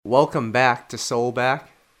Welcome back to Soulback.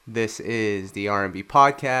 This is the R&B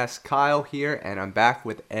podcast. Kyle here, and I'm back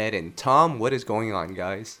with Ed and Tom. What is going on,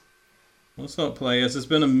 guys? What's up, players? It's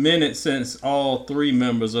been a minute since all three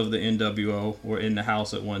members of the NWO were in the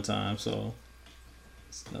house at one time, so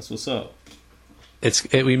that's what's up.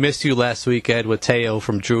 We missed you last week, Ed, with Teo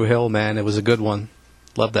from Drew Hill, man. It was a good one.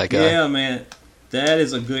 Love that guy. Yeah, man. That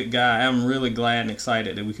is a good guy. I'm really glad and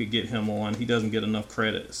excited that we could get him on. He doesn't get enough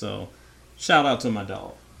credit, so shout out to my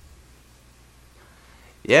dog.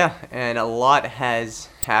 Yeah, and a lot has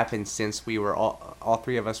happened since we were all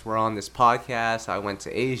three of us were on this podcast. I went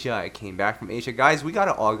to Asia. I came back from Asia. Guys, we got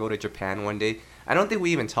to all go to Japan one day. I don't think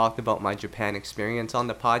we even talked about my Japan experience on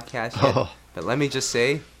the podcast yet. But let me just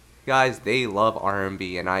say, guys, they love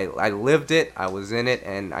R&B, and I lived it. I was in it,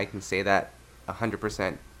 and I can say that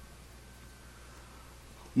 100%.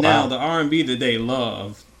 Now, Wow. the R&B that they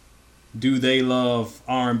love, do they love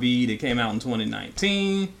R&B that came out in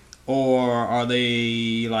 2019? Or are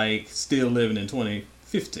they like still living in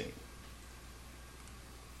 2015?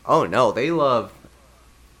 Oh no, they love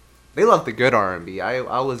the good R&B. I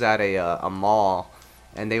was at a mall,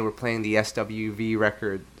 and they were playing the SWV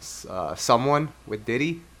record "Someone" with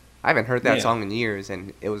Diddy. I haven't heard that song in years,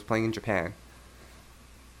 and it was playing in Japan.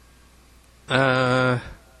 I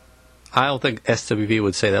don't think SWV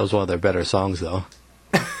would say that was one of their better songs, though.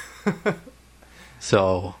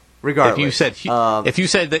 So, Regardless, if you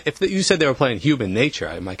said they were playing Human Nature,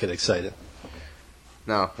 I might get excited.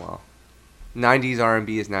 No, well, 90s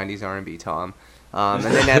R&B is 90s R&B, Tom. And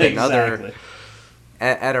then at another, Exactly.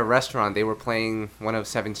 at a restaurant, they were playing one of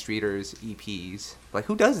Seven Streeter's EPs. Like,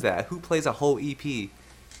 who does that? Who plays a whole EP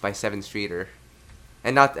by Seven Streeter?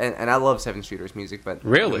 And I love Seven Streeter's music, but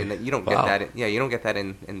Really? I mean, you don't Wow. get that. You don't get that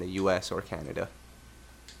in the U.S. or Canada.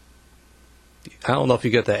 I don't know if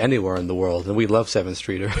you get that anywhere in the world, and we love Seven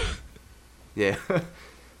Streeter. Yeah,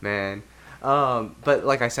 man. But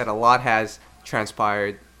like I said, a lot has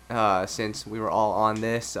transpired since we were all on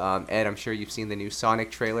this. Ed, I'm sure you've seen the new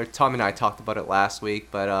Sonic trailer. Tom and I talked about it last week,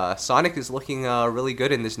 but Sonic is looking really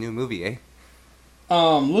good in this new movie, eh?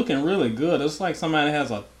 Looking really good. It's like somebody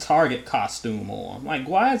has a Target costume on. Like,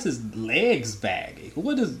 why is his legs baggy?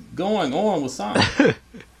 What is going on with Sonic?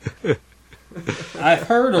 I've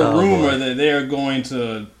heard a rumor that they're going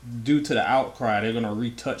to, due to the outcry, they're going to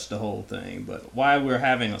retouch the whole thing. But why we're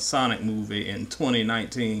having a Sonic movie in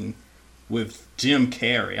 2019 with Jim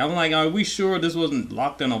Carrey? I'm like, are we sure this wasn't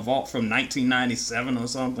locked in a vault from 1997 or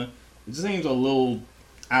something? It seems a little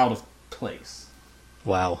out of place.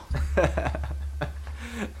 Wow.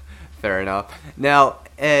 Fair enough. Now,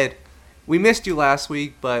 Ed, we missed you last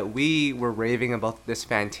week, but we were raving about this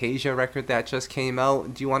Fantasia record that just came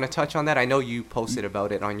out. Do you want to touch on that? I know you posted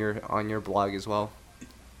about it on your blog as well.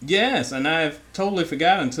 Yes, and I've totally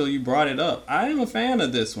forgot until you brought it up. I am a fan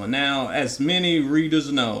of this one. Now, as many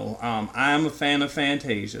readers know, I am a fan of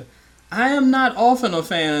Fantasia. I am not often a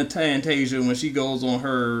fan of Fantasia when she goes on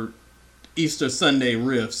her Easter Sunday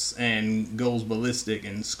riffs and goes ballistic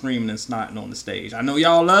and screaming and snotting on the stage. I know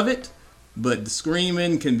y'all love it, but the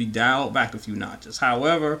screaming can be dialed back a few notches.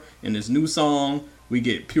 However, in this new song, we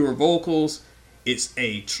get pure vocals. It's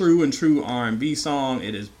a true R&B song.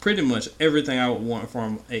 It is pretty much everything I would want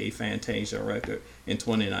from a Fantasia record in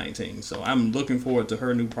 2019. So I'm looking forward to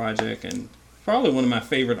her new project, and probably one of my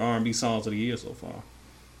favorite R&B songs of the year so far.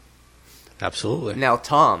 Absolutely. Now,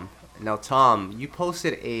 Tom, you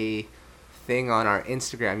posted a thing on our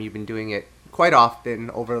Instagram. You've been doing it quite often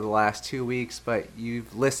over the last 2 weeks, but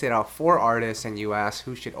you've listed out 4 artists, and you asked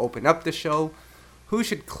who should open up the show, who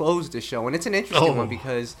should close the show, and it's an interesting one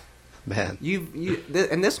because man,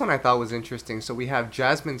 and this one I thought was interesting. So we have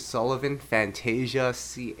Jasmine Sullivan, Fantasia,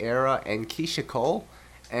 Ciara, and Keisha Cole,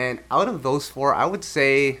 and out of those 4, I would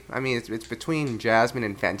say, I mean, it's between Jasmine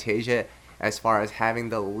and Fantasia as far as having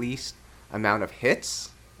the least amount of hits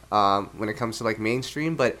when it comes to like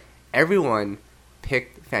mainstream, but everyone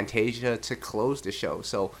picked Fantasia to close the show.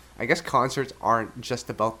 So I guess concerts aren't just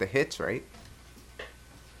about the hits, right?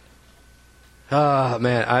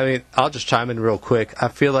 Man, I mean, I'll just chime in real quick. I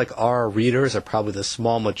feel like our readers are probably the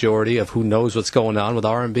small majority of who knows what's going on with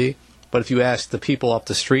R&B. But if you ask the people off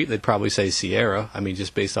the street, they'd probably say Ciara. I mean,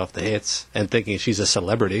 just based off the hits and thinking she's a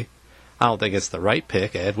celebrity. I don't think it's the right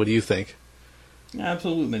pick, Ed. What do you think?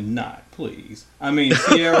 Absolutely not, please. I mean,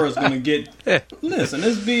 Ciara's going to get... Listen,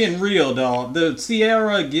 it's being real, dog.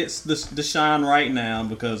 Ciara gets the shine right now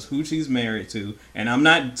because who she's married to. And I'm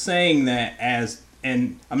not saying that as...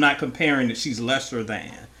 And I'm not comparing that she's lesser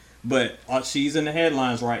than. But she's in the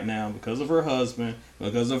headlines right now because of her husband,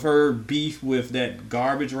 because of her beef with that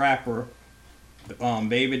garbage rapper,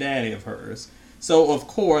 baby daddy of hers. So, of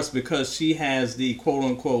course, because she has the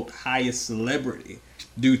quote-unquote highest celebrity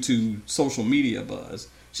due to social media buzz,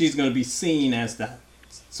 she's going to be seen as the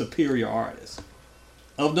superior artist.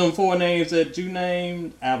 Of them four names that you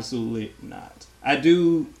named, absolutely not. I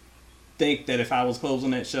do think that if I was closing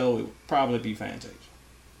that show, it would probably be Fantasia.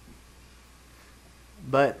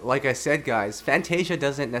 But like I said, guys, Fantasia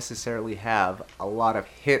doesn't necessarily have a lot of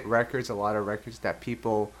hit records, a lot of records that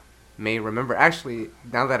people may remember. Actually,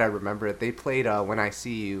 now that I remember it, they played When I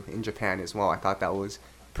See You in Japan as well. I thought that was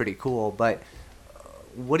pretty cool. But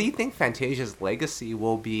what do you think Fantasia's legacy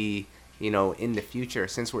will be, in the future?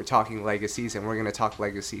 Since we're talking legacies, and we're going to talk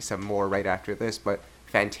legacy some more right after this, but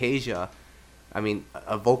Fantasia, I mean,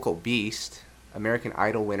 a vocal beast, American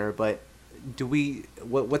Idol winner, but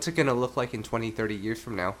what's it going to look like in 20, 30 years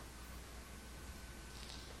from now?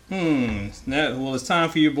 Well, it's time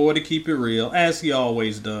for your boy to keep it real, as he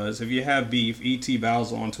always does. If you have beef, E.T.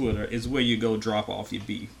 Bowser on Twitter is where you go drop off your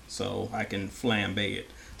beef, so I can flambe it.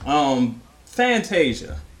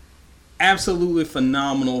 Fantasia, absolutely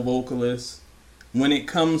phenomenal vocalist. When it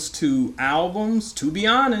comes to albums, to be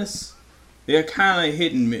honest, they're kind of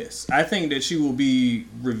hit and miss. I think that she will be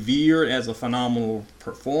revered as a phenomenal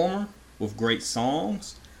performer with great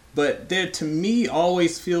songs, but there, to me,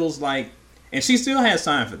 always feels like, and she still has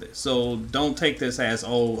time for this, so don't take this as,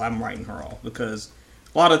 oh, I'm writing her off, because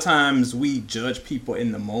a lot of times we judge people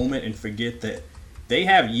in the moment and forget that they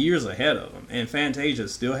have years ahead of them, and Fantasia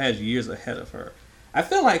still has years ahead of her. I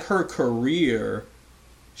feel like her career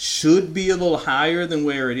should be a little higher than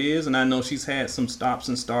where it is, and I know she's had some stops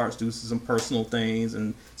and starts due to some personal things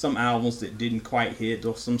and some albums that didn't quite hit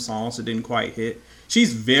or some songs that didn't quite hit.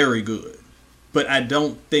 She's very good, but I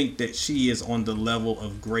don't think that she is on the level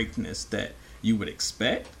of greatness that you would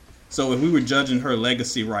expect. So if we were judging her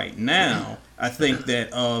legacy right now, I think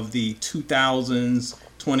that of the 2000s,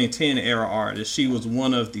 2010 era artists, she was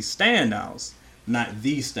one of the standouts, not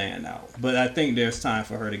the standout. But I think there's time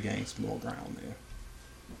for her to gain some more ground there.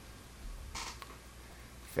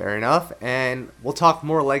 Fair enough, and we'll talk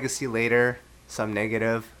more legacy later, some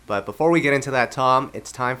negative. But before we get into that, Tom, it's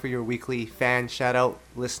time for your weekly fan shout-out,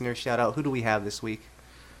 listener shout-out. Who do we have this week?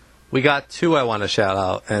 We got two I want to shout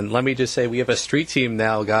out, and let me just say we have a street team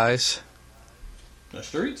now, guys. A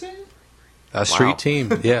street team? A street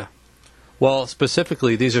team, yeah. Well,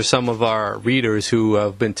 specifically, these are some of our readers who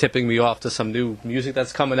have been tipping me off to some new music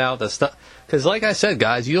that's coming out. Because like I said,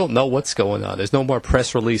 guys, you don't know what's going on. There's no more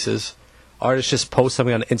press releases. Artists just post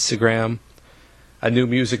something on Instagram, a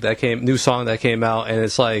new song that came out, and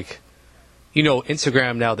it's like,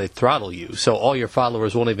 Instagram now, they throttle you, so all your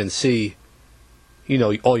followers won't even see,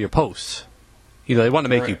 all your posts. They want to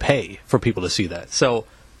make you pay for people to see that. So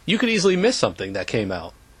you could easily miss something that came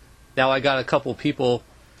out. Now I got a couple people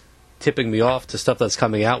tipping me off to stuff that's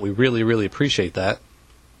coming out. We really, really appreciate that.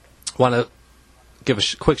 Want to give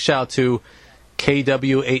a quick shout to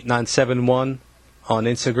KW8971 on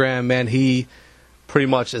Instagram. Man, he pretty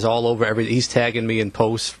much is all over everything. He's tagging me in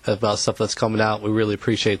posts about stuff that's coming out. We really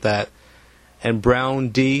appreciate that. And Brown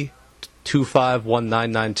D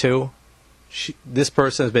 251992. This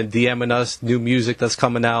person has been DMing us new music that's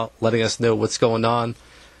coming out, letting us know what's going on.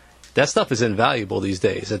 That stuff is invaluable these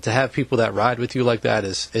days. And to have people that ride with you like that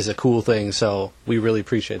is a cool thing. So we really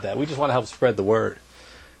appreciate that. We just want to help spread the word.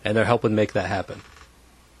 And they're helping make that happen.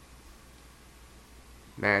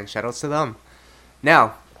 Man, shoutouts to them.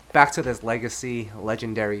 Now, back to this legacy,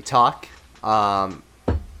 legendary talk. Tom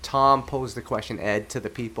posed the question, Ed, to the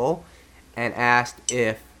people and asked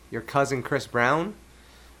if your cousin Chris Brown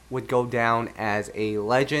would go down as a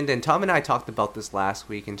legend. And Tom and I talked about this last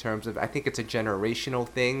week in terms of, I think it's a generational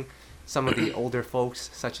thing. Some of the older folks,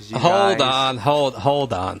 such as you guys.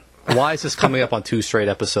 Hold on. Why is this coming up on 2 straight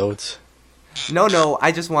episodes? No,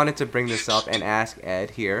 I just wanted to bring this up and ask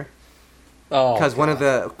Ed here. Because one of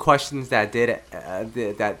the questions that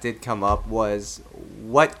did come up was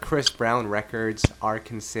what Chris Brown records are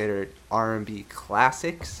considered R&B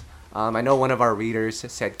classics. I know one of our readers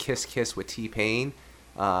said Kiss Kiss with T-Pain,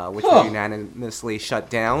 which was unanimously shut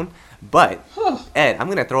down. But, Ed, I'm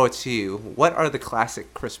going to throw it to you. What are the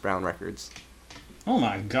classic Chris Brown records? Oh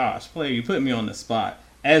my gosh, player, you put me on the spot.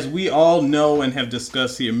 As we all know and have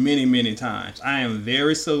discussed here many, many times, I am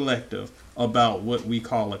very selective about what we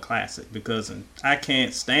call a classic because I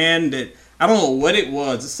can't stand it. I don't know what it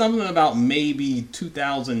was. It's something about maybe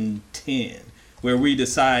 2010 where we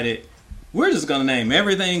decided we're just going to name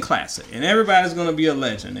everything classic and everybody's going to be a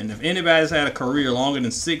legend. And if anybody's had a career longer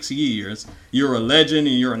than 6 years, you're a legend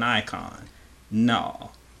and you're an icon.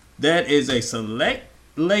 No. That is a select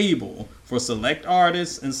label for select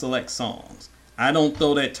artists and select songs. I don't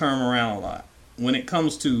throw that term around a lot. When it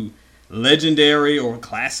comes to legendary or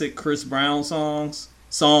classic Chris Brown songs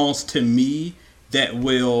to me that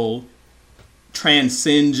will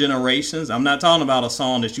transcend generations. I'm not talking about a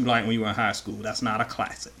song that you liked when you were in high school. That's not a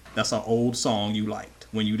classic. That's an old song you liked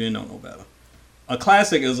when you didn't know no better. A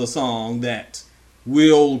classic is a song that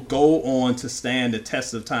will go on to stand the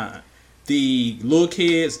test of time. The little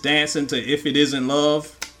kids dancing to If It Isn't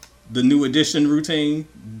Love, the New Edition routine,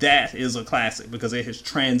 that is a classic because it has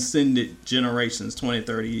transcended generations, 20,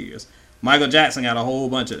 30 years. Michael Jackson got a whole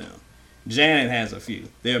bunch of them. Janet has a few.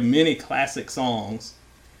 There are many classic songs.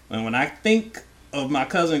 And when I think of my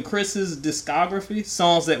cousin Chris's discography,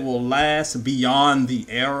 songs that will last beyond the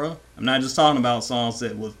era, I'm not just talking about songs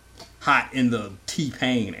that was hot in the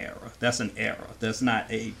T-Pain era. That's an era. That's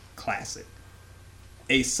not a classic.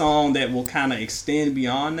 A song that will kind of extend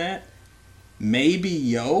beyond that, maybe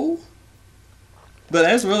Yo, but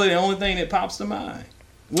that's really the only thing that pops to mind.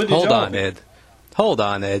 Hold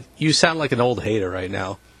on, Ed. You sound like an old hater right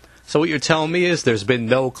now. So what you're telling me is there's been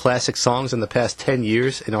no classic songs in the past 10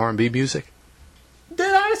 years in R&B music?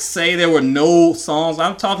 Did I say there were no songs?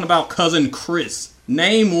 I'm talking about Cousin Chris.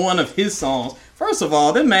 Name one of his songs. First of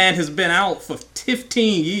all, that man has been out for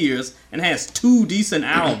 15 years and has 2 decent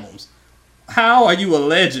albums. How are you a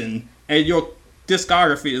legend and your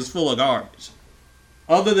discography is full of garbage?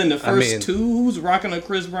 Other than the first 2, who's rocking a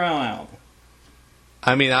Chris Brown album?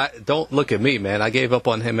 I mean, don't look at me, man. I gave up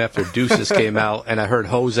on him after Deuces came out, and I heard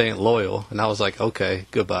Hoes Ain't Loyal, and I was like, okay,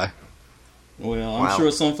 goodbye. Well, I'm sure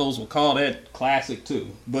some folks will call that classic, too.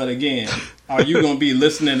 But again, are you going to be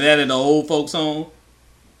listening to that at the old folks' home?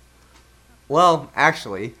 Well,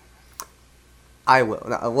 actually, I will.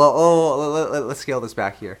 Well, let's scale this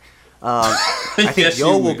back here. I think yes,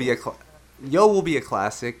 Yo will be a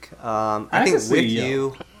classic. I think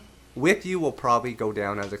With You will probably go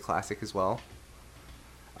down as a classic as well.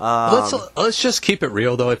 Let's just keep it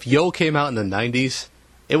real, though. If Yo came out in the 90s,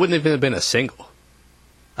 it wouldn't even have been a single.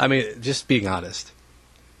 I mean, just being honest.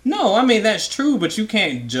 No, I mean, that's true, but you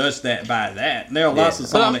can't judge that by that. There are lots of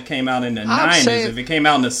songs that came out in the 90s. If it came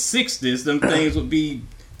out in the 60s, them things would be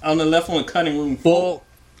on the left on the cutting room floor.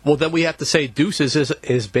 Well, then we have to say Deuces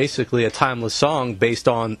is basically a timeless song based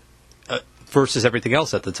on versus everything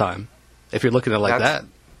else at the time. If you're looking at it like that.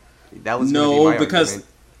 That was no, because argument.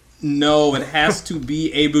 No, it has to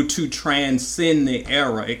be able to transcend the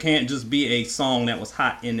era. It can't just be a song that was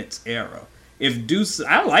hot in its era. If Deuces,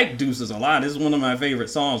 I like Deuces a lot. It's one of my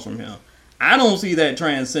favorite songs from him. I don't see that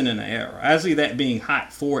transcending the era. I see that being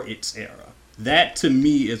hot for its era. That, to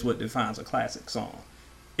me, is what defines a classic song.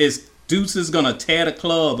 Is Deuces going to tear the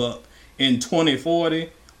club up in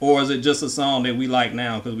 2040, or is it just a song that we like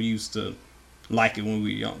now because we used to like it when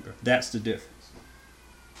we were younger? That's the difference.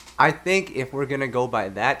 I think if we're going to go by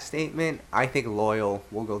that statement, I think Loyal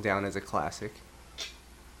will go down as a classic.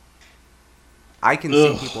 I can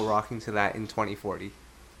see people rocking to that in 2040.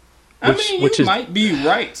 You might be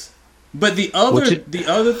right. But the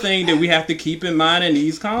other thing that we have to keep in mind in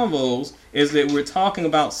these convos is that we're talking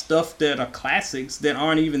about stuff that are classics that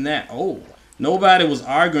aren't even that old. Nobody was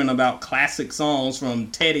arguing about classic songs from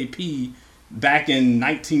Teddy P back in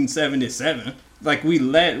 1977. Like we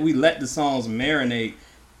let the songs marinate,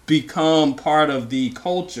 become part of the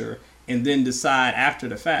culture, and then decide after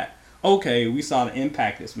the fact, okay, we saw the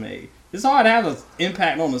impact it's made. It's hard to have an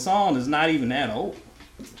impact on the song that's not even that old.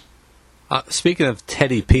 Speaking of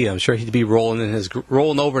Teddy P, I'm sure he'd be rolling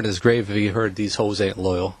over in his grave if he heard These Hoes Ain't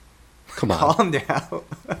Loyal. Come on. Calm down.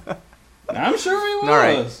 I'm sure he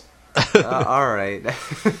was. All right.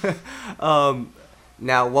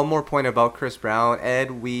 Now, one more point about Chris Brown.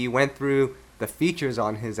 Ed, we went through the features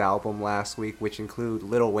on his album last week, which include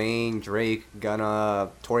Lil Wayne, Drake, Gunna,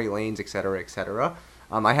 Tory Lanez, etc., etc.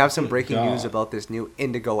 I have some breaking news about this new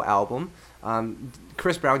Indigo album.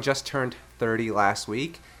 Chris Brown just turned 30 last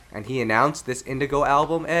week, and he announced this Indigo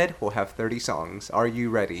album, Ed, will have 30 songs. Are you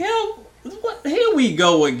ready? Here we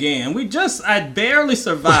go again. I barely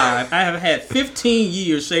survived. I have had 15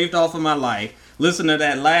 years shaved off of my life listening to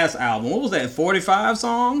that last album. What was that, 45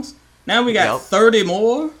 songs? Now we got 30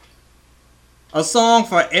 more? A song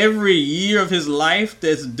for every year of his life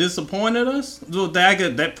that's disappointed us? So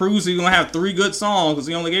that proves he's going to have 3 good songs because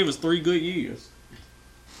he only gave us 3 good years.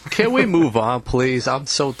 Can we move on, please? I'm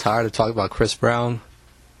so tired of talking about Chris Brown.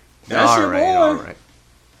 That's your boy. All right.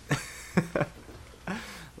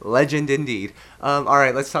 Legend indeed. All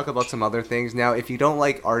right, let's talk about some other things. Now, if you don't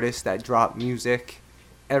like artists that drop music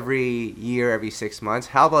every year, every 6 months,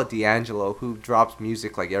 how about D'Angelo, who drops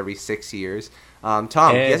music like every 6 years?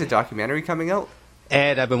 Tom, he has a documentary coming out.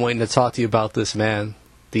 Ed, I've been waiting to talk to you about this, man.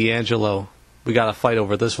 D'Angelo. We got to fight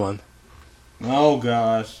over this one. Oh,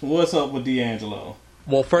 gosh. What's up with D'Angelo?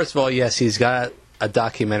 Well, first of all, yes, he's got a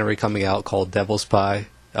documentary coming out called Devil's Pie.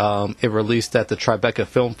 It released at the Tribeca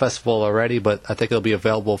Film Festival already, but I think it'll be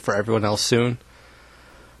available for everyone else soon.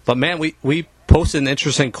 But man, we posted an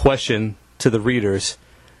interesting question to the readers,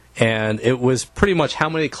 and it was pretty much how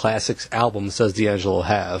many classics albums does D'Angelo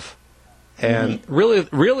have? And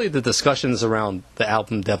really the discussions around the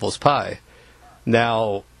album Devil's Pie.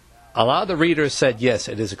 Now, a lot of the readers said, yes,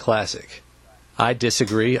 it is a classic. I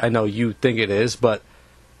disagree. I know you think it is, but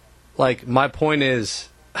like my point is,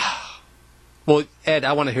 well, Ed,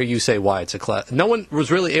 I want to hear you say why it's a classic. No one was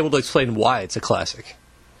really able to explain why it's a classic.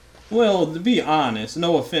 Well, to be honest,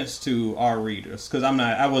 no offense to our readers, because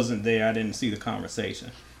I wasn't there, I didn't see the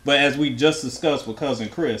conversation. But as we just discussed with Cousin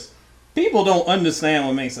Chris, people don't understand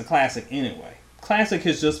what makes a classic anyway. Classic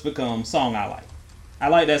has just become song I like. I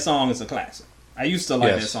like that song, it's a classic. I used to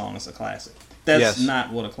like that song, it's a classic. That's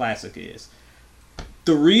not what a classic is.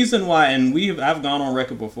 The reason why, and I've gone on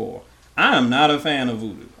record before, I am not a fan of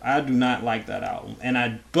Voodoo. I do not like that album.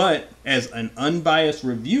 But as an unbiased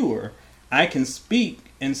reviewer, I can speak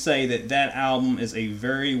and say that album is a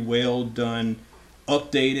very well done,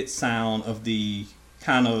 updated sound of the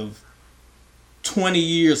kind of 20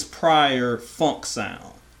 years prior funk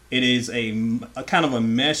sound. It is a kind of a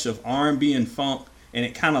mesh of R&B and funk, and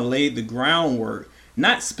it kind of laid the groundwork,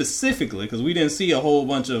 not specifically, because we didn't see a whole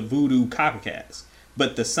bunch of Voodoo copycats,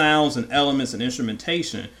 but the sounds and elements and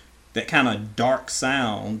instrumentation, that kind of dark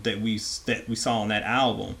sound that we saw on that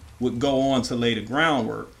album would go on to lay the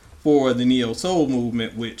groundwork for the neo soul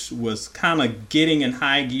movement, which was kind of getting in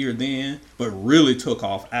high gear then, but really took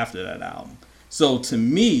off after that album. So to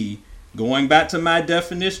me, going back to my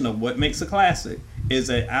definition of what makes a classic, is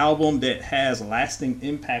an album that has lasting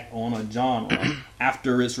impact on a genre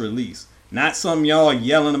after its release. Not something y'all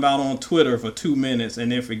yelling about on Twitter for 2 minutes and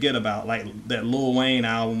then forget about, like that Lil Wayne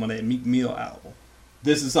album or that Meek Mill album.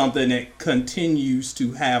 This is something that continues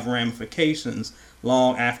to have ramifications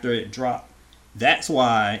long after it dropped. That's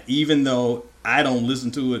why, even though I don't listen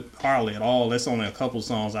to it hardly at all, there's only a couple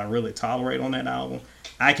songs I really tolerate on that album,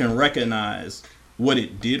 I can recognize what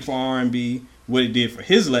it did for R&B, what it did for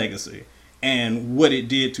his legacy, and what it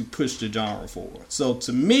did to push the genre forward. So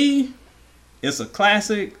to me, it's a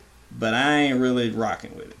classic, but I ain't really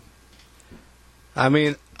rocking with it. I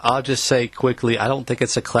mean, I'll just say quickly, I don't think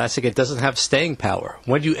it's a classic. It doesn't have staying power.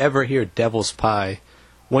 When do you ever hear Devil's Pie?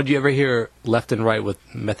 When do you ever hear Left and Right with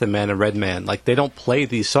Method Man and Redman? Like, they don't play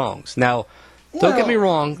these songs. Now, don't get me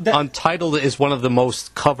wrong, Untitled is one of the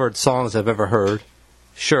most covered songs I've ever heard.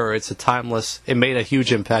 Sure, it's it made a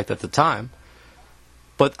huge impact at the time.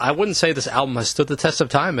 But I wouldn't say this album has stood the test of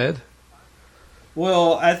time, Ed.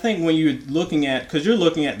 Well, I think when you're looking at, because you're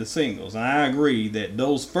looking at the singles, and I agree that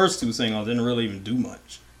those first two singles didn't really even do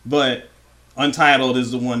much. But Untitled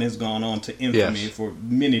is the one that's gone on to infamy for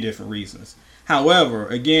many different reasons. However,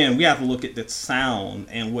 again, we have to look at the sound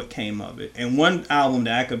and what came of it. And one album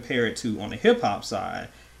that I compare it to on the hip-hop side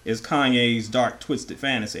is Kanye's Dark Twisted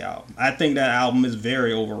Fantasy album. I think that album is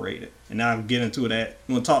very overrated. And I'll get into that.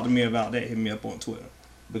 You want to talk to me about that, hit me up on Twitter.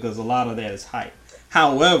 Because a lot of that is hype.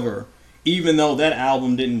 However, even though that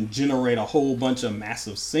album didn't generate a whole bunch of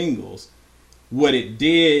massive singles, what it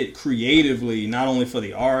did creatively, not only for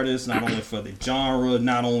the artist, not only for the genre,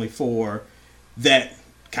 not only for that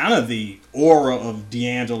kind of the aura of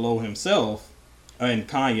D'Angelo himself, and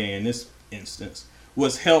Kanye in this instance,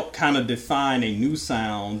 was help kind of define a new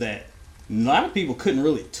sound that a lot of people couldn't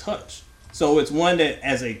really touch. So it's one that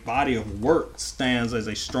as a body of work stands as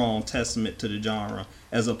a strong testament to the genre,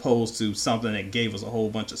 as opposed to something that gave us a whole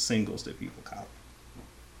bunch of singles that people copied.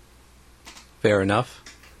 Fair enough.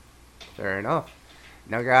 Fair enough.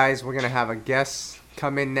 Now, guys, we're going to have a guest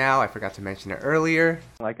come in now. I forgot to mention it earlier.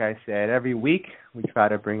 Like I said, every week we try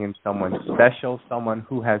to bring in someone special, someone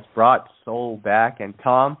who has brought soul back. And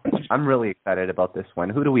Tom, I'm really excited about this one.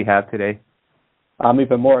 Who do we have today? I'm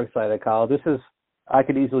even more excited, Kyle. This is, I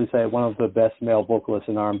could easily say, one of the best male vocalists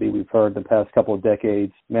in R&B we've heard the past couple of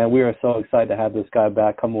decades. Man, we are so excited to have this guy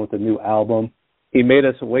back coming with a new album. He made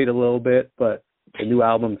us wait a little bit, but the new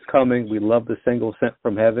album's coming. We love the single Sent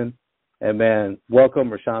from Heaven. And, man,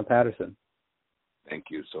 welcome, Rashawn Patterson. Thank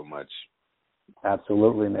you so much.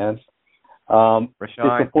 Absolutely, man.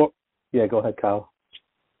 Rashawn? Yeah, go ahead, Kyle.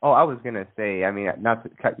 Oh, I was going to say, I mean, not to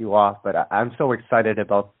cut you off, but I'm so excited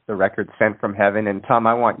about the record Sent from Heaven. And, Tom,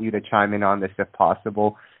 I want you to chime in on this if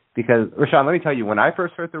possible. Because, Rashawn, let me tell you, when I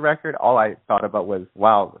first heard the record, all I thought about was,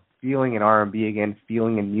 wow, feeling in R&B again,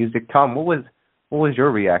 feeling in music. Tom, what was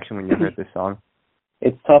your reaction when you heard this song?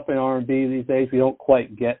 It's tough in R&B these days. We don't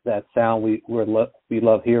quite get that sound we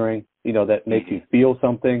love hearing, you know, that makes you feel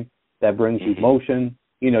something, that brings you emotion.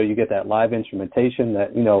 you get that live instrumentation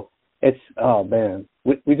that, it's, oh man,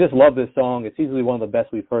 we just love this song. It's easily one of the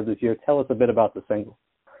best we've heard this year. Tell us a bit about the single.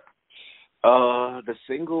 The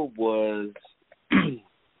single was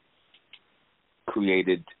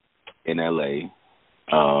created in LA.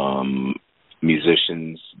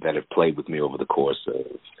 Musicians that have played with me over the course of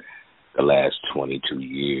the last 22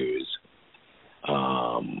 years.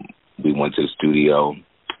 We went to the studio.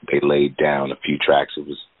 They laid down a few tracks. It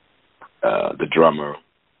was the drummer,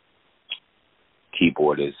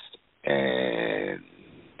 keyboardist, and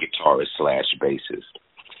guitarist / bassist.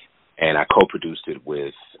 And I co-produced it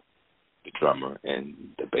with the drummer and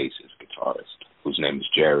the bassist guitarist, whose name is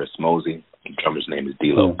Jairus Mosey. The drummer's name is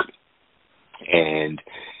D-Loc. And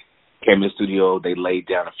came in the studio, they laid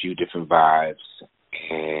down a few different vibes,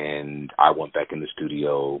 and I went back in the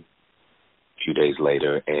studio a few days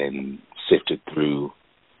later and sifted through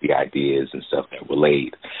the ideas and stuff that were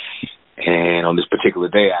laid. And on this particular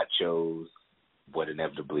day, I chose what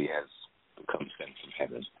inevitably has become Sent from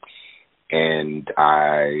Heaven. And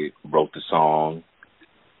I wrote the song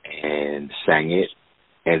and sang it,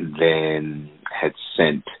 and then had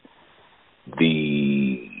sent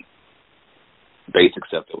the basic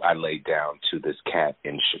stuff that I laid down to this cat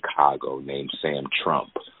in Chicago named Sam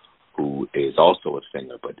Trump, who is also a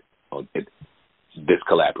singer, but this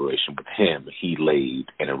collaboration with him, he laid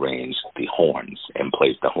and arranged the horns and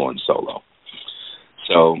played the horn solo.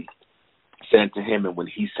 So sent it to him, and when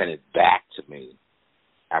he sent it back to me,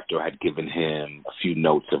 after I had given him a few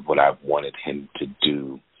notes of what I wanted him to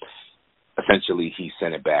do, essentially he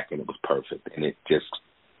sent it back and it was perfect, and it just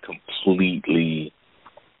completely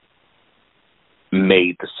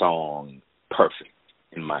made the song perfect,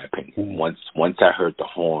 in my opinion. Once I heard the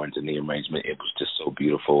horns and the arrangement, it was just so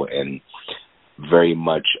beautiful and very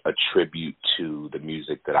much a tribute to the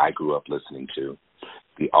music that I grew up listening to,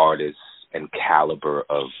 the artists and caliber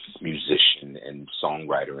of musician and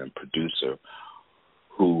songwriter and producer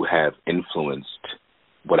who have influenced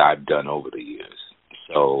what I've done over the years.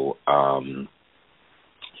 So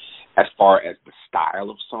as far as the style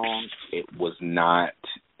of song, it was not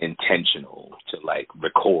intentional to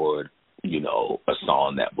record, a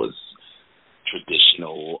song that was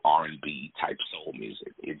traditional R&B type soul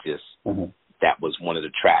music. It just, that was one of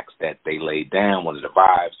the tracks that they laid down, one of the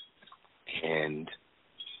vibes, and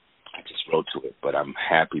I just wrote to it. But I'm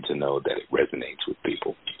happy to know that it resonates with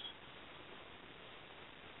people.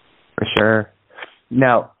 For sure.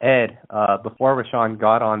 Now, Ed, before Rashawn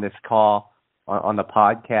got on this call, on the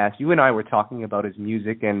podcast, you and I were talking about his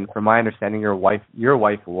music, and from my understanding, your wife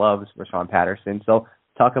loves Rashawn Patterson. So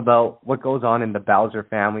talk about what goes on in the Bowser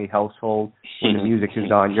family household when the music is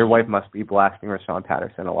on. Your wife must be blasting Rashawn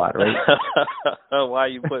Patterson a lot, right? Why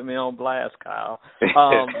you put me on blast, Kyle?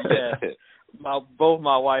 Yeah, both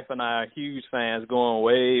my wife and I are huge fans, going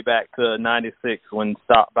way back to '96 when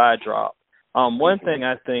Stop By dropped. One thing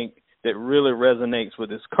I think that really resonates with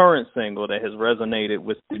his current single, that has resonated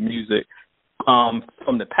with the music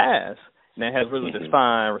from the past, and that has really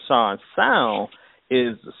defined Rashawn's sound,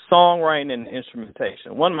 is the songwriting and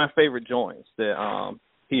instrumentation. One of my favorite joints that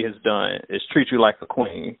he has done is Treat You Like a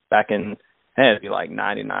Queen, back in, it had to be like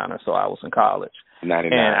 99 or so. I was in college.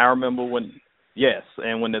 99. And I remember when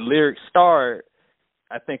the lyrics start,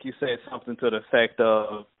 I think you said something to the effect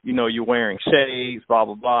of, you're wearing shades, blah,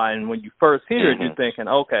 blah, blah. And when you first hear it, you're thinking,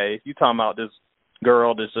 okay, you're talking about this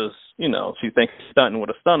girl that's just, she thinks she's stunting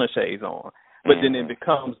with a stunner shades on. But then it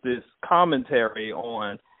becomes this commentary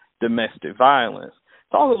on domestic violence.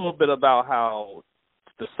 Talk a little bit about how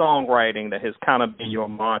the songwriting that has kind of been your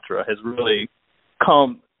mantra has really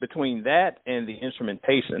come between that and the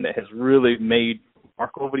instrumentation that has really made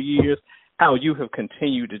mark over the years, how you have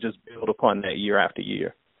continued to just build upon that year after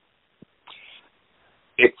year.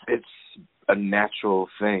 It's a natural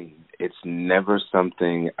thing. It's never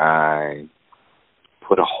something I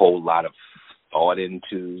put a whole lot of thought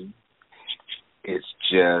into. It's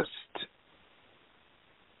just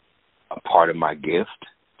a part of my gift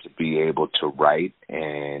to be able to write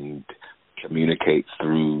and communicate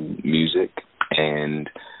through music and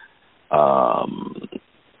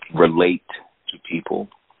relate to people.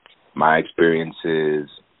 My experiences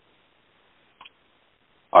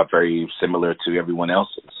are very similar to everyone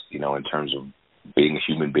else's, in terms of being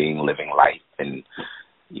a human being, living life, and,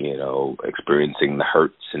 experiencing the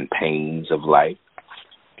hurts and pains of life.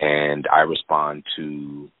 And I respond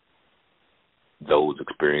to those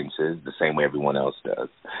experiences the same way everyone else does.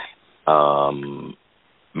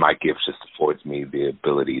 My gift just affords me the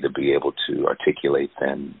ability to be able to articulate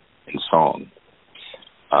them in song.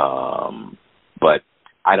 But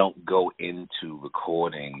I don't go into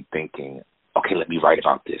recording thinking, okay, let me write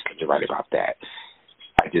about this, let me write about that.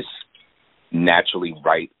 just naturally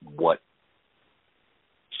write what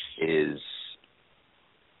is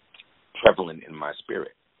prevalent in my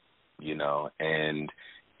spirit, you know. And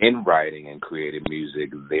in writing and creating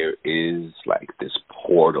music, there is like this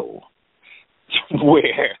portal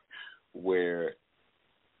where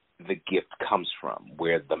the gift comes from,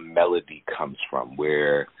 where the melody comes from,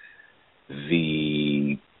 where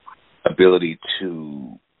the ability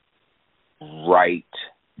to write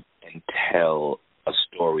and tell a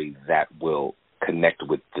story that will connect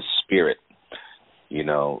with the spirit, you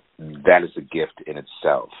know, that is a gift in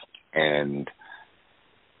itself. And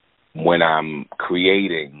when I'm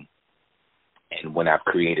creating, and when I've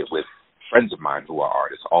created with friends of mine who are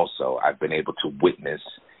artists also, I've been able to witness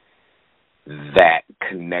that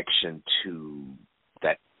connection to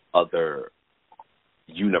that other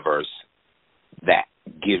universe that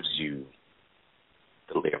gives you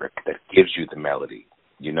the lyric, that gives you the melody.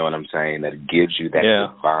 You know what I'm saying? That gives you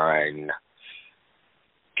that divine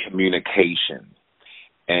communication.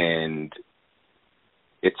 And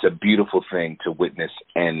it's a beautiful thing to witness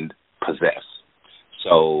and possess.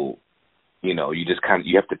 So, you know, you just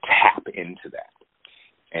you have to tap into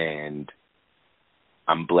that. And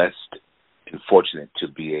I'm blessed and fortunate to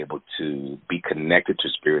be able to be connected to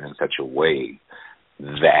spirit in such a way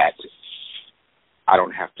that I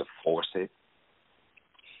don't have to force it,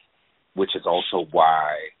 which is also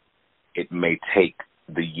why it may take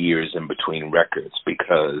the years in between records,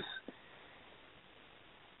 because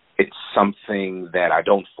it's something that I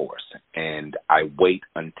don't force, and I wait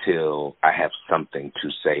until I have something to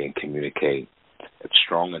say and communicate that's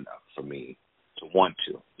strong enough for me to want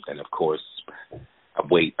to. And of course, I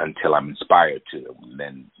wait until I'm inspired to, and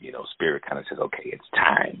then, you know, spirit kind of says, okay, it's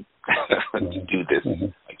time to do this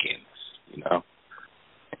again, you know?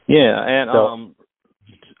 Yeah,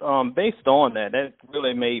 and based on that, that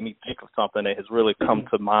really made me think of something that has really come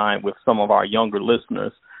to mind with some of our younger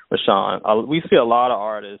listeners, Rashawn. We see a lot of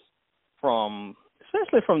artists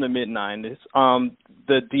especially from the mid-'90s,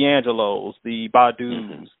 the D'Angelos, the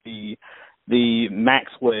Badus, the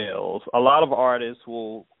Maxwells. A lot of artists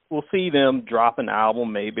will see them drop an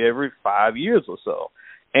album maybe every 5 years or so.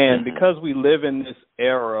 And because we live in this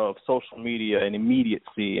era of social media and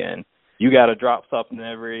immediacy, and you got to drop something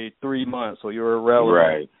every 3 months or you're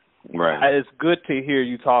irrelevant. Right. It's good to hear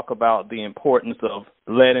you talk about the importance of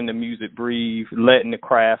letting the music breathe, letting the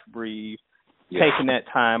craft breathe, taking that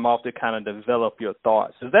time off to kind of develop your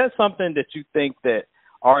thoughts. Is that something that you think that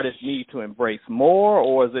artists need to embrace more,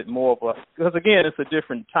 or is it more of because again, it's a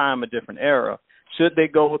different time, a different era. Should they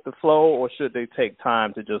go with the flow, or should they take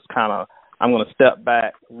time to just kind of, I'm going to step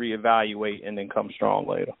back, reevaluate, and then come strong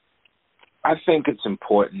later? I think it's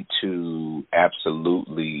important to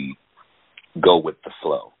absolutely go with the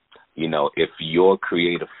flow. You know, if your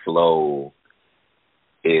creative flow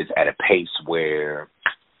is at a pace where,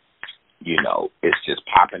 you know, it's just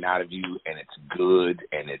popping out of you and it's good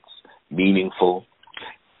and it's meaningful,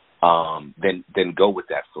 then go with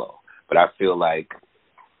that flow. But I feel like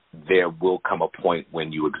there will come a point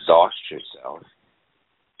when you exhaust yourself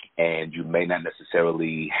and you may not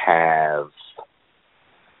necessarily have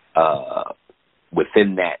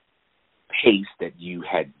within that pace that you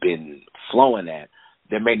had been flowing at,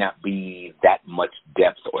 there may not be that much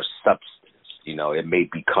depth or substance. You know, it may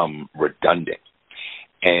become redundant.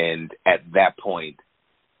 And at that point,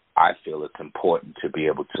 I feel it's important to be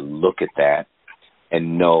able to look at that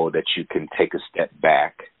and know that you can take a step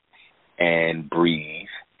back and breathe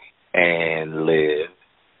and live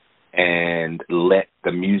and let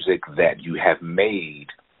the music that you have made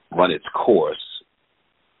run its course.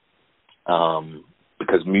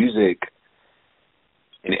 Because music,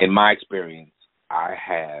 in my experience, I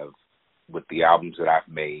have, with the albums that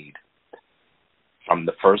I've made, from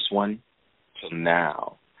the first one till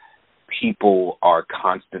now, people are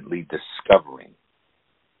constantly discovering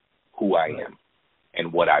who I am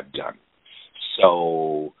and what I've done.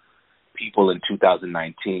 So people in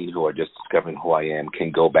 2019 who are just discovering who I am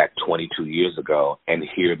can go back 22 years ago and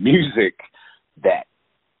hear music that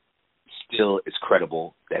still is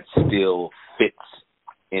credible, that still fits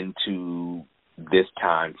into this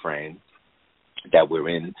time frame that we're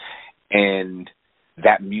in, and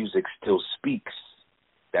that music still speaks.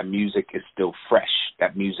 That music is still fresh.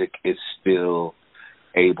 That music is still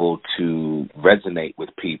able to resonate with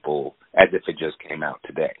people as if it just came out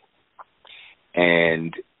today.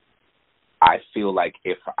 And I feel like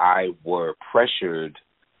if I were pressured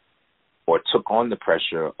or took on the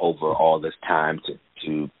pressure over all this time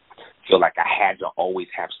to feel like I had to always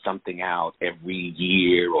have something out every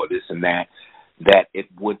year or this and that it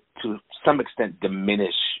would to some extent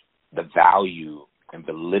diminish the value and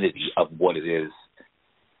validity of what it is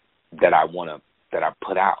that I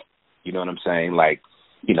put out. You know what I'm saying? Like,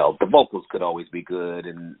 you know, the vocals could always be good,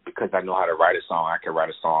 and because I know how to write a song, I can write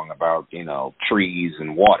a song about, you know, trees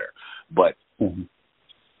and water. But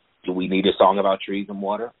do we need a song about trees and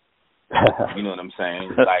water? You know what I'm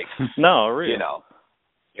saying? Like, no, really. You know,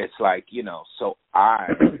 it's like, you know, so I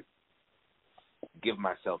give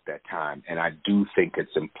myself that time, and I do think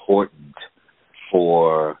it's important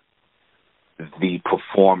for the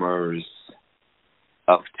performers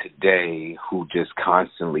of today who just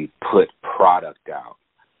constantly put product out.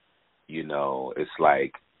 You know, it's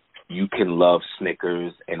like you can love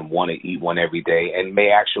Snickers and want to eat one every day and may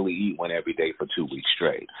actually eat one every day for 2 weeks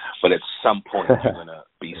straight. But at some point, you're going to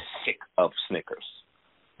be sick of Snickers.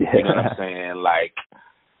 You know what I'm saying? Like,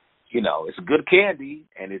 you know, it's good candy,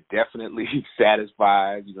 and it definitely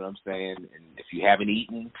satisfies, you know what I'm saying? And if you haven't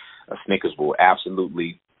eaten, a Snickers will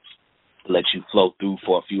absolutely let you float through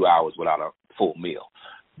for a few hours without a full meal.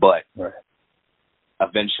 But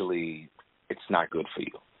eventually, it's not good for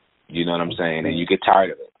you. You know what I'm saying? And you get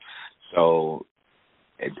tired of it. So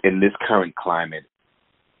in this current climate,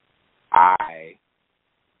 I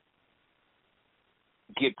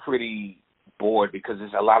get pretty bored because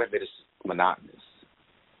a lot of it is monotonous.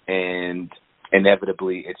 And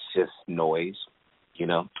inevitably, it's just noise, you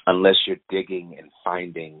know, unless you're digging and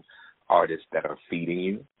finding artists that are feeding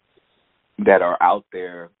you, that are out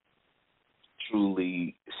there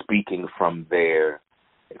truly speaking from their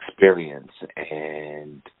experience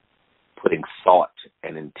and putting thought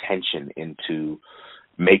and intention into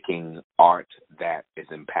making art that is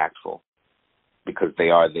impactful, because they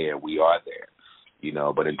are there, we are there, you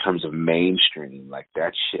know. But in terms of mainstream, like,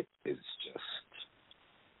 that shit is just,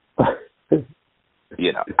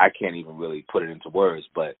 you know, I can't even really put it into words,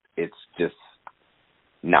 but it's just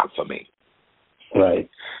not for me. Right.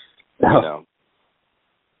 You know?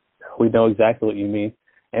 We know exactly what you mean.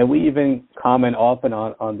 And we even comment often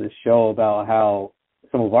on this show about how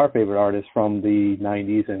some of our favorite artists from the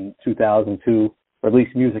 90s and 2002 release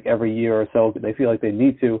music every year or so. They feel like they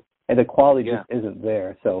need to, and the quality just isn't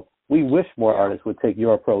there. So we wish more artists would take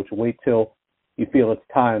your approach. Wait till you feel it's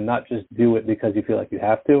time, not just do it because you feel like you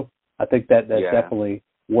have to. I think that definitely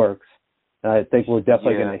works. And I think we're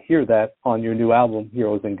definitely going to hear that on your new album,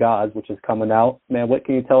 Heroes and Gods, which is coming out. Man, what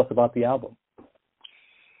can you tell us about the album?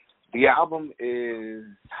 The album is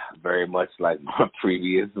very much like my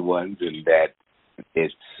previous ones in that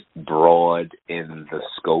it's broad in the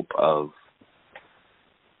scope of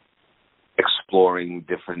exploring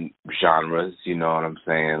different genres, you know what I'm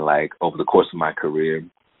saying? Like, over the course of my career,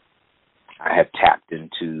 I have tapped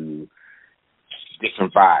into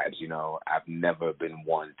different vibes, you know. I've never been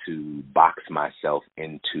one to box myself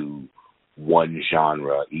into one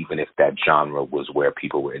genre, even if that genre was where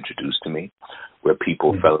people were introduced to me, where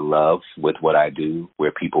people fell in love with what I do,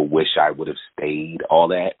 where people wish I would have stayed, all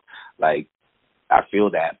that. Like, I feel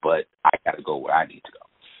that, but I got to go where I need to go.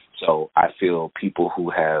 So I feel people who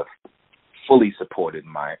have fully supported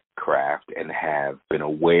my craft and have been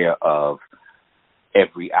aware of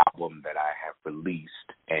every album that I have released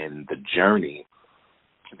and the journey,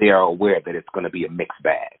 they are aware that it's going to be a mixed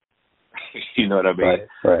bag. You know what I mean?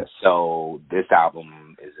 Right. So this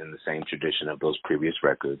album is in the same tradition of those previous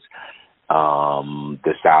records.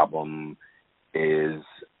 This album is,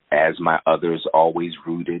 as my others, always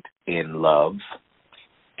rooted in love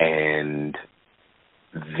and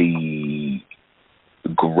the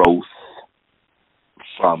growth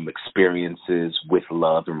from experiences with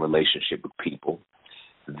love and relationship with people,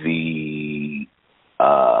 the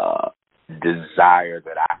desire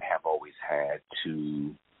that I have always had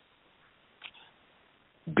to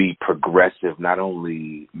be progressive, not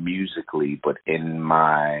only musically, but in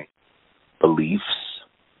my beliefs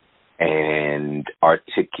and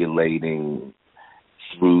articulating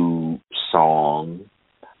through song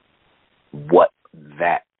what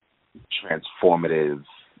that transformative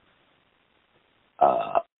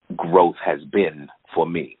growth has been for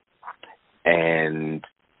me, and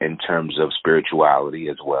in terms of spirituality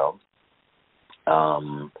as well,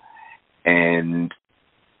 and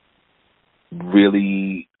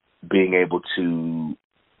really being able to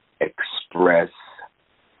express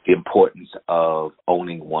the importance of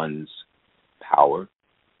owning one's power,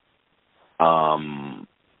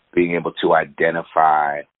 being able to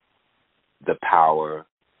identify the power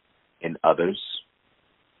in others,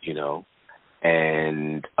 you know,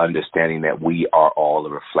 and understanding that we are all a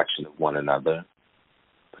reflection of one another,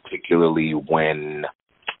 particularly when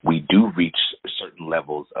we do reach certain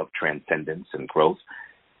levels of transcendence and growth.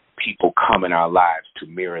 People come in our lives to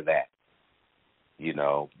mirror that, you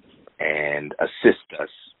know, and assist us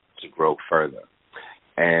to grow further.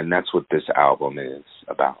 And that's what this album is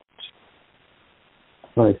about.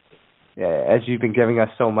 Nice. Yeah, as you've been giving us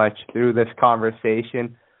so much through this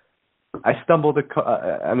conversation, I stumbled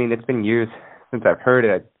it's been years since I've heard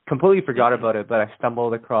it. I completely forgot about it, but I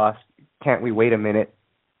stumbled across Can't We Wait a Minute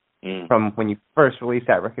from when you first released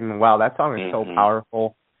that record. And wow, that song is so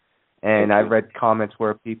powerful. And I've read comments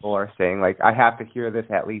where people are saying, like, I have to hear this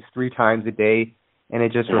at least 3 times a day. And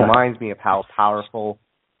it just reminds me of how powerful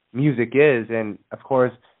music is. And, of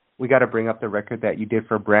course, we got to bring up the record that you did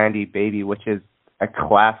for Brandy, Baby, which is a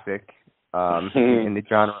classic in the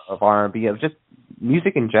genre of R&B, of just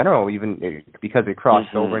music in general, even because it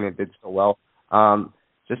crossed over and it did so well.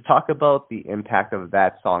 Just talk about the impact of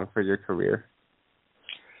that song for your career.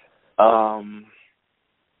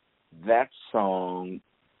 That song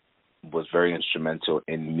was very instrumental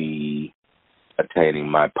in me attaining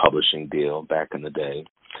my publishing deal back in the day,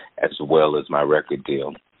 as well as my record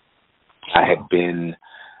deal. I had been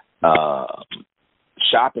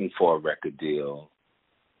shopping for a record deal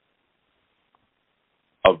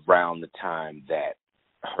around the time that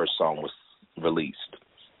her song was released.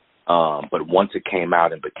 But once it came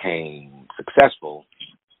out and became successful,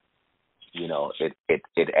 you know, it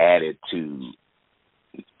added to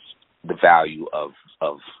the value of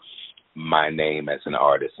my name as an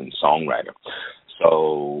artist and songwriter.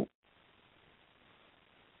 So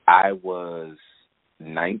I was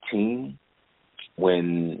 19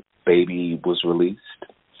 when Baby was released,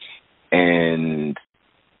 and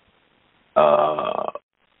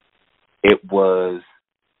it was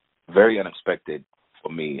very unexpected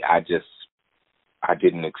for me. I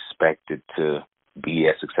didn't expect it to be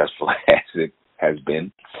as successful as it has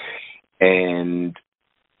been. And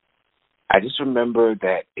I just remember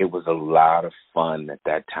that it was a lot of fun at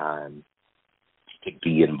that time to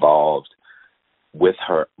be involved with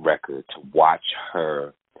her record, to watch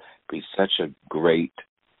her be such a great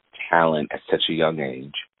talent at such a young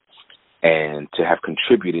age, and to have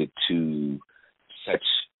contributed to such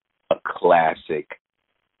a classic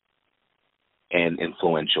and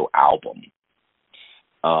influential album.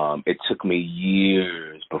 It took me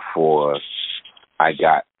years before I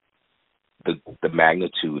got the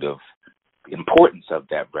magnitude of the importance of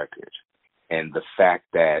that record and the fact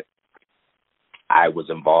that I was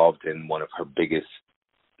involved in one of her biggest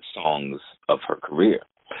songs of her career.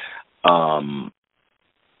 Because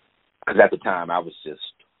at the time I was just,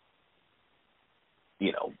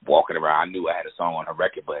 you know, walking around. I knew I had a song on her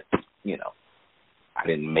record, but, you know, I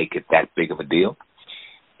didn't make it that big of a deal.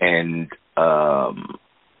 And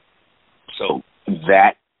so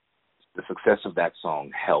the success of that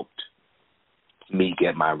song helped me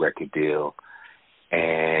get my record deal,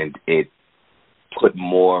 and it put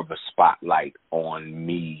more of a spotlight on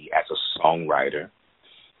me as a songwriter,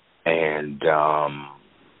 and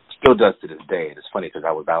still does to this day. And it's funny because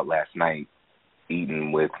I was out last night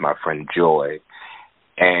eating with my friend Joy,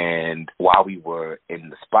 and while we were in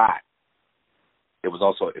the spot, it's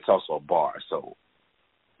also a bar, so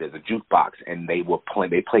there's a jukebox, and they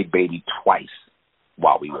played Baby twice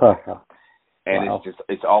while we were there. And wow.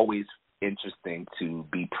 It's always interesting to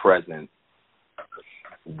be present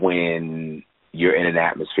when you're in an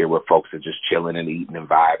atmosphere where folks are just chilling and eating and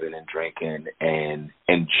vibing and drinking and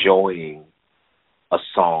enjoying a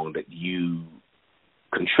song that you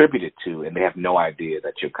contributed to, and they have no idea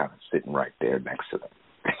that you're kind of sitting right there next to them.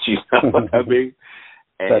 You know what I mean?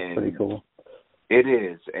 And that's pretty cool. It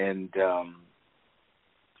is, and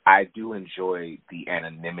I do enjoy the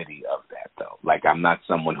anonymity of that, though. Like, I'm not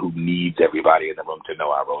someone who needs everybody in the room to know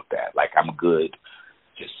I wrote that. Like, I'm good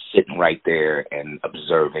just sitting right there and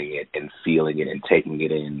observing it and feeling it and taking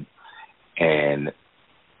it in and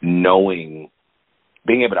knowing,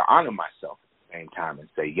 being able to honor myself at the same time and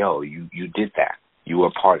say, yo, you did that. You were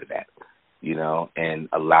a part of that, you know, and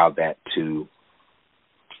allow that to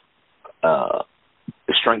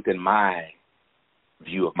strengthen my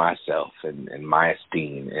view of myself and my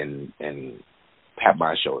esteem and pat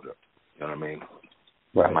my shoulder. You know what I mean?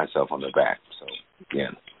 Right. Pat myself on the back. So, yeah.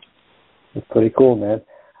 It's pretty cool, man.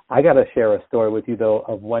 I got to share a story with you, though,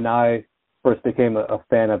 of when I first became a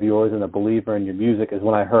fan of yours and a believer in your music is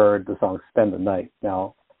when I heard the song Spend the Night.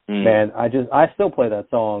 Now, man, I still play that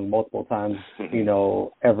song multiple times, you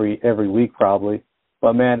know, every week probably.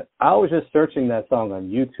 But, man, I was just searching that song on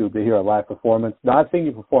YouTube to hear a live performance. Now, I've seen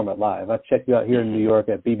you perform it live. I've checked you out here in New York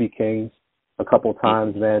at BB King's a couple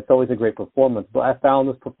times, man. It's always a great performance. But I found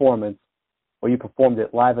this performance where you performed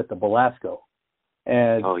it live at the Belasco.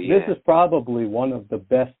 And This is probably one of the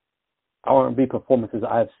best R&B performances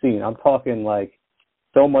I've seen. I'm talking, like,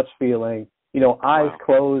 so much feeling. You know, eyes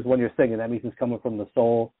closed when you're singing. That means it's coming from the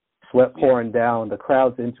soul. Sweat pouring down. The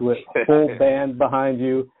crowd's into it. Full band behind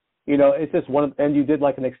you. You know, it's just and you did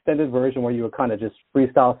like an extended version where you were kind of just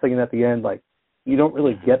freestyle singing at the end. Like, you don't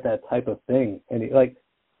really get that type of thing. And like,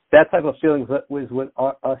 that type of feeling was what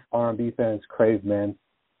us R&B fans crave, man.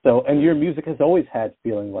 So, and your music has always had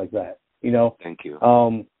feeling like that, you know? Thank you.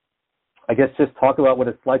 I guess just talk about what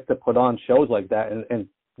it's like to put on shows like that and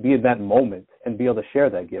be in that moment and be able to share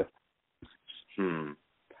that gift.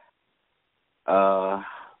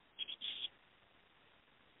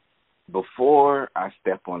 Before I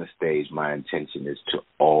step on a stage, my intention is to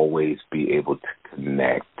always be able to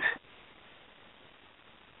connect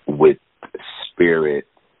with spirit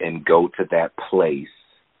and go to that place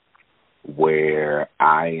where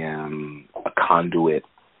I am a conduit,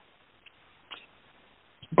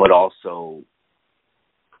 but also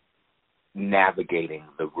navigating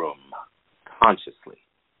the room consciously.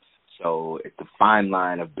 So it's a fine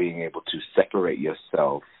line of being able to separate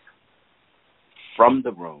yourself from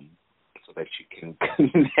the room so that you can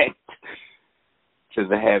connect to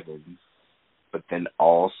the heavens, but then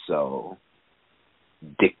also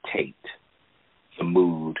dictate the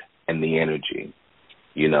mood and the energy,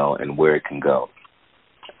 you know, and where it can go.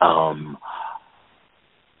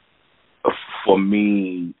 For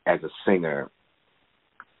me, as a singer,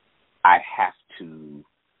 I have to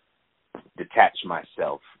detach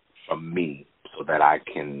myself from me so that I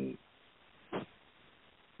can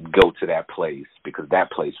go to that place, because that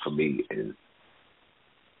place for me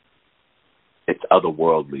it's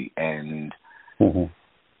otherworldly, and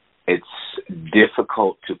it's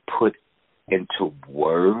difficult to put into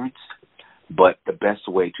words, but the best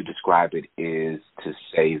way to describe it is to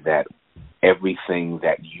say that everything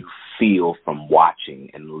that you feel from watching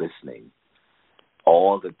and listening,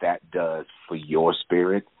 all that does for your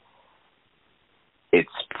spirit, it's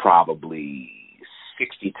probably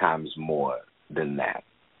 60 times more than that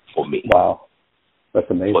for me. Wow. That's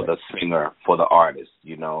amazing. For the singer, for the artist,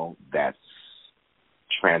 you know, that's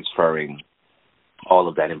transferring all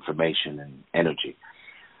of that information and energy.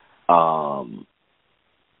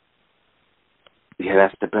 Yeah,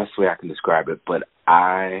 that's the best way I can describe it. But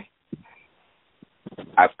I've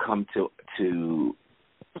come to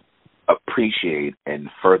appreciate and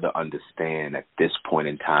further understand at this point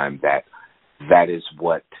in time that is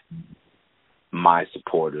what my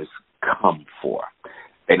supporters come for.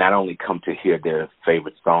 They not only come to hear their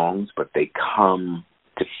favorite songs, but they come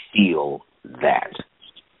to feel that.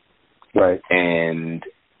 Right. And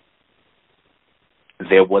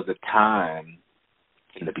there was a time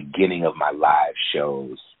in the beginning of my live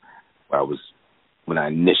shows when I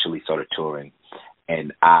initially started touring,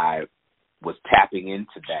 and I was tapping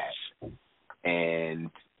into that.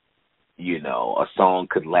 And, you know, a song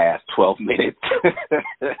could last 12 minutes.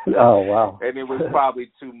 Oh, wow. And it was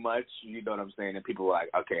probably too much, you know what I'm saying? And people were like,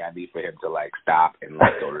 okay, I need for him to, like, stop and,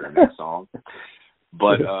 like, go to the next song.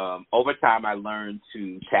 But over time, I learned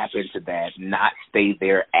to tap into that, not stay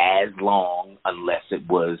there as long unless it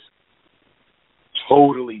was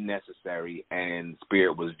totally necessary and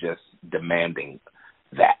spirit was just demanding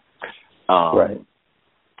that. Right.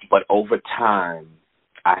 But over time,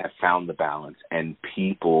 I have found the balance, and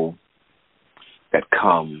people that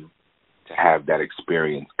come to have that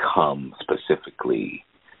experience come specifically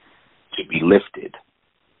to be lifted.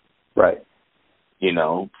 Right. You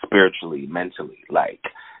know, spiritually, mentally, like,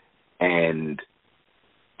 and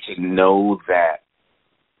to know that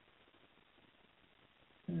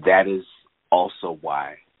is also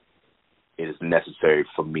why it is necessary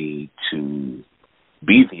for me to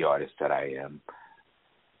be the artist that I am,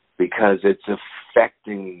 because it's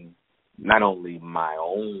affecting not only my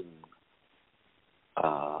own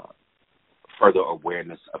further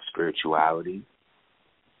awareness of spirituality,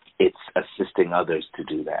 it's assisting others to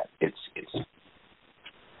do that. It's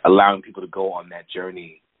allowing people to go on that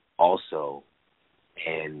journey also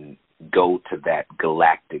and go to that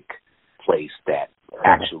galactic place that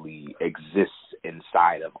actually exists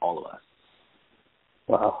inside of all of us.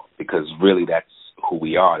 Wow. Because really that's who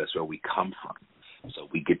we are. That's where we come from. So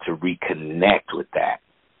we get to reconnect with that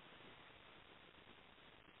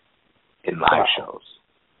in live shows.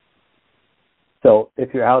 So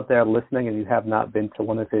if you're out there listening and you have not been to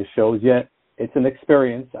one of his shows yet, it's an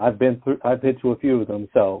experience. I've been to a few of them.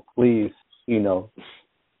 So please, you know,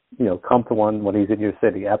 come to one when he's in your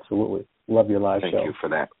city. Absolutely. Love your live show. Thank you for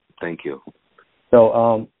that. Thank you.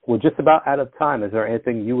 So we're just about out of time. Is there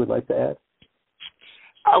anything you would like to add?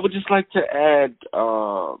 I would just like to add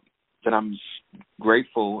that I'm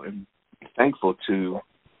grateful and thankful to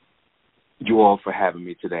you all for having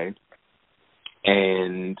me today.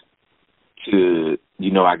 And to,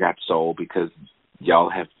 I got soul because y'all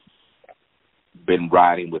have been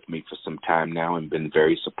riding with me for some time now and been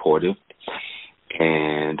very supportive.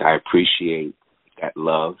 And I appreciate that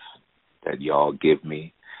love that y'all give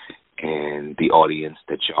me and the audience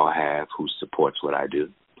that y'all have who supports what I do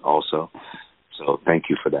also. So thank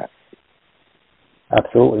you for that.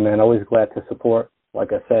 Absolutely, man. Always glad to support.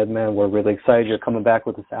 Like I said, man, we're really excited you're coming back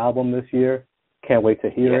with this album this year. Can't wait to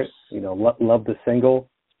hear it. You know, love the single.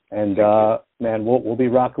 And, man, we'll be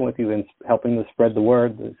rocking with you and helping to spread the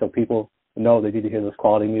word so people know they need to hear this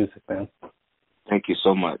quality music, man. Thank you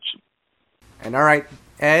so much. And all right,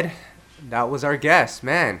 Ed, that was our guest,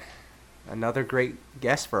 man. Another great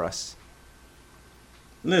guest for us.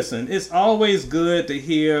 Listen, it's always good to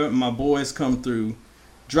hear my boys come through,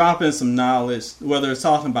 dropping some knowledge, whether it's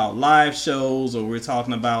talking about live shows or we're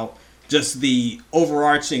talking about just the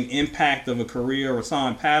overarching impact of a career.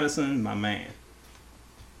 Rashawn Patterson, my man.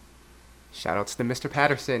 Shout outs to Mr.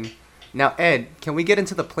 Patterson. Now, Ed, can we get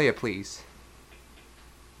into the player, please?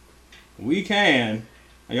 We can.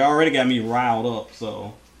 You already got me riled up,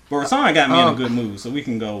 so. But Rashawn got me in a good mood, so we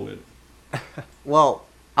can go with it. Well,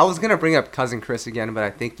 I was going to bring up Cousin Chris again, but I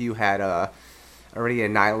think you had already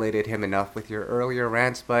annihilated him enough with your earlier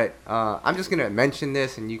rants. But I'm just going to mention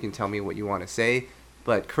this, and you can tell me what you want to say.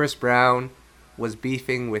 But Chris Brown was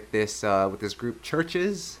beefing with this group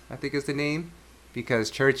Churches, I think is the name, because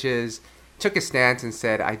Churches took a stance and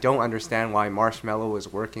said, I don't understand why Marshmello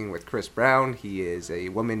is working with Chris Brown. He is a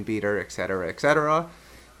woman beater, etc., etc.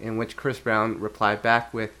 In which Chris Brown replied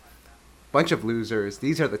back with, bunch of losers.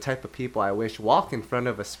 These are the type of people I wish walked in front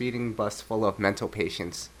of a speeding bus full of mental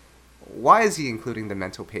patients. Why is he including the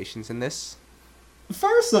mental patients in this?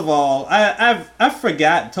 First of all, I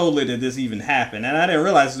forgot totally that this even happened, and I didn't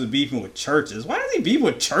realize he was beefing with Churches. Why is he beefing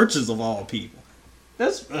with Churches of all people?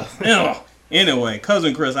 That's anyway.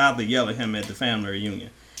 Cousin Chris, I have to yell at him at the family reunion.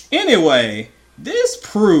 Anyway, this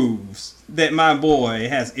proves that my boy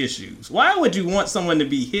has issues. Why would you want someone to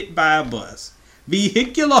be hit by a bus?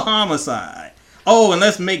 Vehicular homicide. Oh, and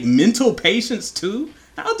let's make mental patients too?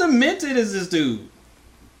 How demented is this dude?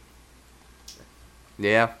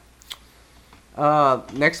 Yeah.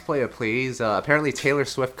 Next player, please. Apparently Taylor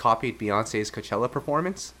Swift copied Beyonce's Coachella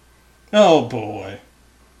performance. Oh, boy.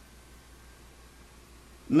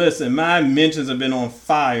 Listen, my mentions have been on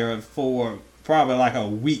fire for probably like a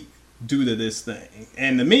week due to this thing.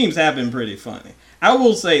 And the memes have been pretty funny. I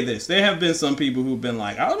will say this. There have been some people who've been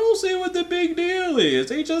like, I don't see what the big deal is.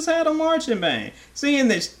 They just had a marching band. Seeing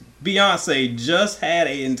that Beyonce just had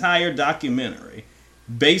an entire documentary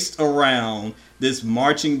based around this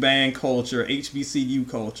marching band culture, HBCU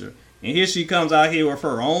culture. And here she comes out here with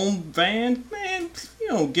her own band. Man, you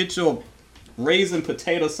don't get your raisin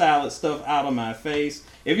potato salad stuff out of my face.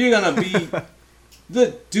 If you're going to be...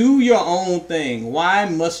 do your own thing. Why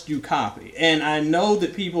must you copy? And I know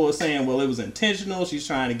that people are saying, well, it was intentional. She's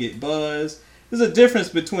trying to get buzz. There's a difference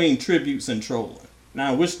between tributes and trolling.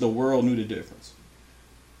 Now, I wish the world knew the difference.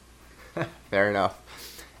 Fair enough.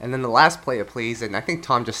 And then the last player, please. And I think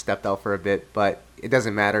Tom just stepped out for a bit, but it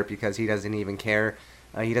doesn't matter because he doesn't even care.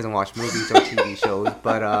 He doesn't watch movies or TV shows.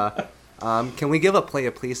 But can we give a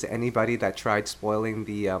player, please, to anybody that tried spoiling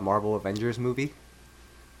the Marvel Avengers movie?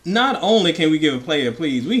 Not only can we give a player,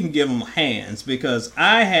 please, we can give them hands because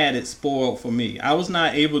I had it spoiled for me. I was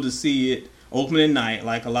not able to see it opening night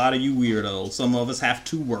like a lot of you weirdos. Some of us have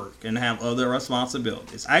to work and have other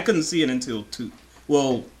responsibilities. I couldn't see it until 2.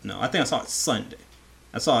 Well, no, I think I saw it Sunday.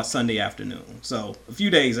 I saw it Sunday afternoon, so a few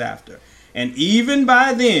days after. And even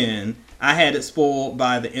by then, I had it spoiled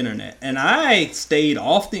by the internet. And I stayed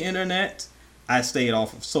off the internet. I stayed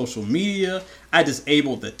off of social media. I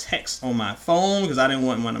disabled the text on my phone because I didn't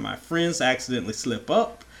want one of my friends to accidentally slip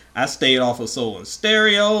up. I stayed off of Soul and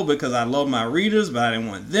Stereo because I love my readers, but I didn't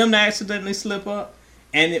want them to accidentally slip up.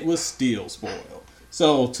 And it was still spoiled.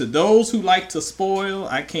 So to those who like to spoil,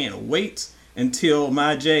 I can't wait until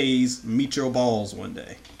my Jays meet your balls one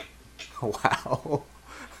day. Wow.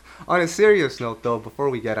 On a serious note, though, before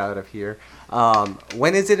we get out of here,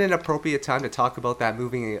 when is it an appropriate time to talk about that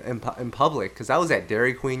movie in public? Because I was at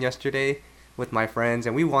Dairy Queen yesterday with my friends,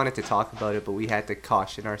 and we wanted to talk about it, but we had to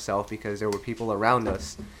caution ourselves because there were people around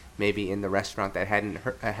us, maybe in the restaurant, that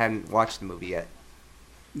hadn't watched the movie yet.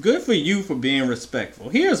 Good for you for being respectful.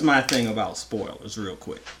 Here's my thing about spoilers, real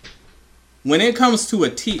quick. When it comes to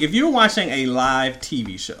if you're watching a live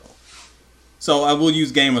TV show, so I will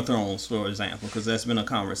use Game of Thrones, for example, because that's been a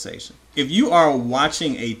conversation. If you are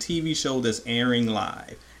watching a TV show that's airing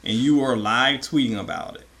live, and you are live tweeting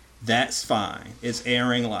about it, that's fine. It's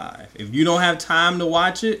airing live. If you don't have time to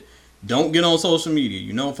watch it, don't get on social media.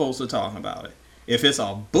 You know folks are talking about it. If it's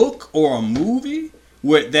a book or a movie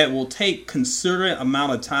that will take considerate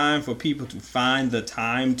amount of time for people to find the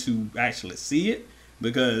time to actually see it,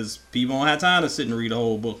 because people don't have time to sit and read a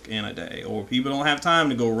whole book in a day, or people don't have time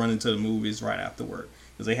to go run into the movies right after work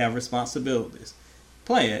because they have responsibilities.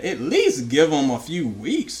 Play it. At least give them a few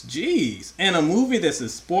weeks. Jeez. And a movie that's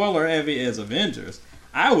as spoiler heavy as Avengers,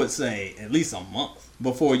 I would say at least a month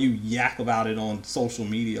before you yak about it on social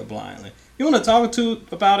media blindly. You want to talk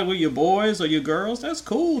about it with your boys or your girls? That's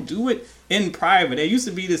cool. Do it in private. There used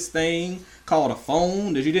to be this thing called a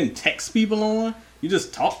phone that you didn't text people on. You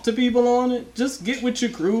just talk to people on it. Just get with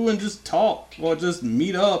your crew and just talk, or just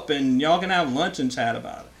meet up and y'all can have lunch and chat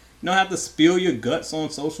about it. You don't have to spill your guts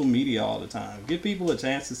on social media all the time. Give people a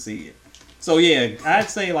chance to see it. So yeah, I'd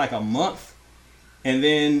say like a month and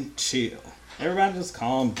then chill. Everybody just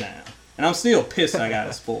calm down. And I'm still pissed I got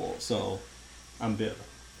it spoiled, so I'm bitter.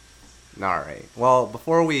 All right. Well,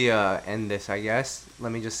 before we end this, I guess,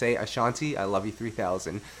 let me just say, Ashanti, I love you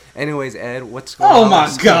 3000. Anyways, Ed, what's going on my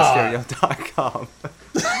with God. SoulandStereo.com?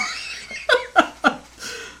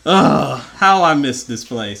 How I missed this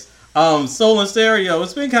place. Soul and Stereo,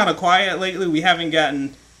 it's been kind of quiet lately. We haven't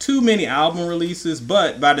gotten too many album releases,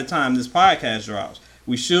 but by the time this podcast drops,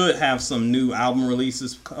 we should have some new album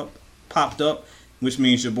releases popped up, which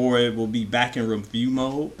means your boy will be back in review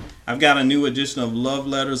mode. I've got a new edition of Love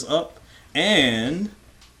Letters up, and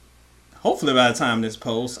hopefully by the time this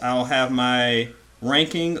posts, I'll have my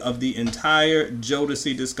ranking of the entire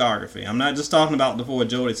Jodeci discography. I'm not just talking about the 4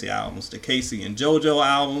 Jodeci albums, the Casey and JoJo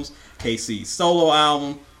albums, Casey's solo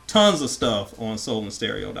album, tons of stuff on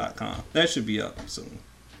SoulandStereo.com. That should be up soon.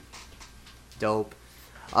 Dope.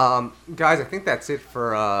 Guys, I think that's it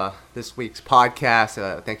for this week's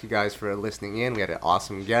podcast. Thank you guys for listening in. We had an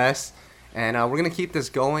awesome guest. And we're going to keep this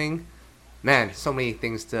going. Man, so many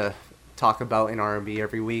things to talk about in R&B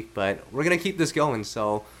every week, but we're going to keep this going.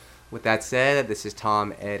 So with that said, this is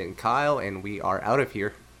Tom, Ed, and Kyle, and we are out of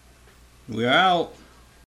here. We're out.